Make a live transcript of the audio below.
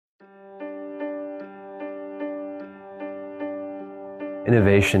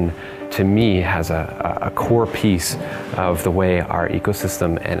Innovation, to me, has a core piece of the way our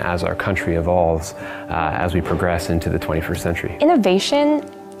ecosystem and as our country evolves as we progress into the 21st century. Innovation,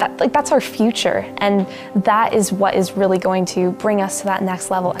 that's our future, and that is what is really going to bring us to that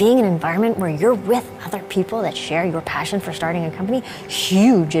next level. Being in an environment where you're with other people that share your passion for starting a company,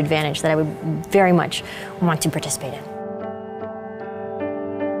 huge advantage that I would very much want to participate in.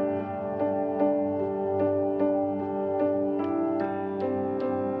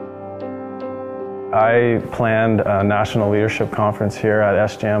 I planned a national leadership conference here at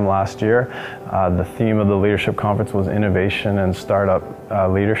SJAM last year. The theme of the leadership conference was innovation and startup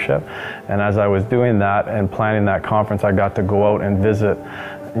leadership. And as I was doing that and planning that conference, I got to go out and visit,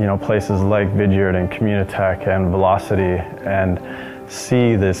 places like Vidyard and Communitech and Velocity and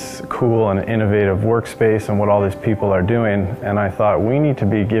see this cool and innovative workspace and what all these people are doing. And I thought, we need to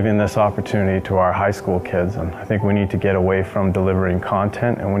be giving this opportunity to our high school kids. And I think we need to get away from delivering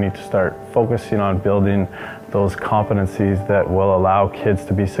content, and we need to start focusing on building those competencies that will allow kids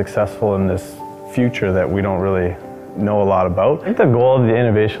to be successful in this future that we don't really know a lot about. I think the goal of the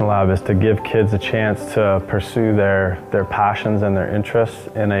Innovation Lab is to give kids a chance to pursue their passions and their interests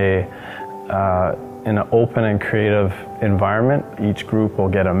in an open and creative environment. Each group will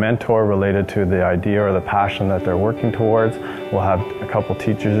get a mentor related to the idea or the passion that they're working towards. We'll have a couple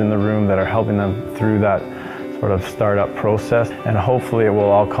teachers in the room that are helping them through that sort of startup process, and hopefully it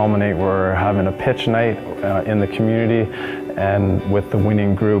will all culminate where we're having a pitch night in the community, and with the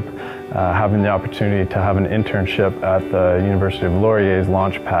winning group having the opportunity to have an internship at the University of Laurier's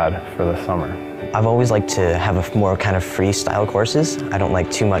launch pad for the summer. I've always liked to have more kind of freestyle courses. I don't like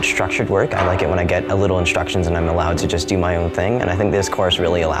too much structured work. I like it when I get a little instructions and I'm allowed to just do my own thing, and I think this course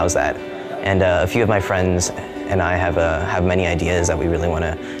really allows that. And a few of my friends and I have many ideas that we really want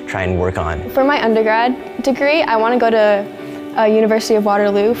to try and work on. For my undergrad degree, I want to go to University of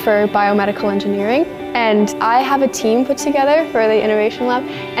Waterloo for biomedical engineering, and I have a team put together for the Innovation Lab,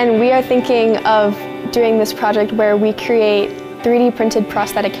 and we are thinking of doing this project where we create 3D printed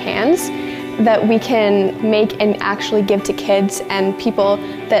prosthetic hands that we can make and actually give to kids and people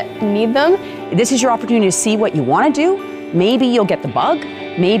that need them. This is your opportunity to see what you want to do. Maybe you'll get the bug.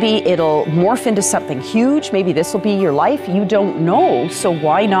 Maybe it'll morph into something huge. Maybe this will be your life. You don't know, so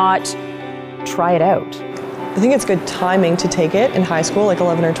why not try it out? I think it's good timing to take it in high school, like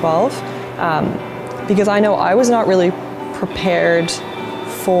 11 or 12, because I know I was not really prepared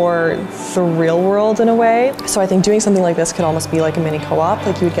for the real world in a way. So I think doing something like this could almost be like a mini co-op.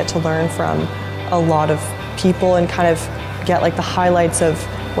 Like you would get to learn from a lot of people and kind of get like the highlights of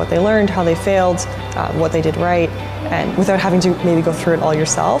what they learned, how they failed, what they did right, and without having to maybe go through it all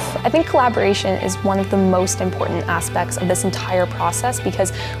yourself. I think collaboration is one of the most important aspects of this entire process,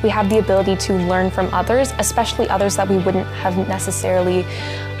 because we have the ability to learn from others, especially others that we wouldn't have necessarily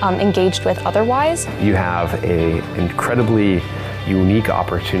engaged with otherwise. You have an incredibly unique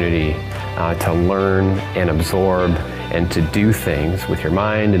opportunity to learn and absorb and to do things with your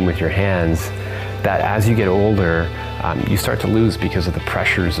mind and with your hands that as you get older, you start to lose because of the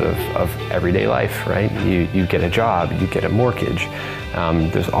pressures of everyday life, right? You get a job, you get a mortgage.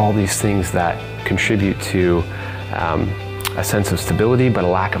 There's all these things that contribute to a sense of stability, but a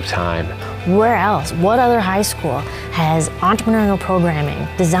lack of time. Where else? What other high school has entrepreneurial programming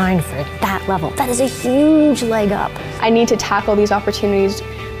designed for that level? That is a huge leg up. I need to tackle these opportunities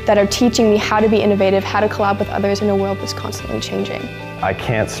that are teaching me how to be innovative, how to collab with others in a world that's constantly changing. I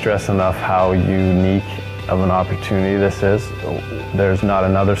can't stress enough how unique of an opportunity this is. There's not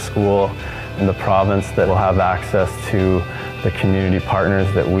another school in the province that will have access to the community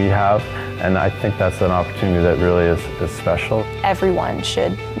partners that we have, and I think that's an opportunity that really is special. Everyone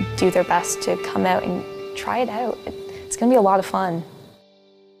should do their best to come out and try it out. It's going to be a lot of fun.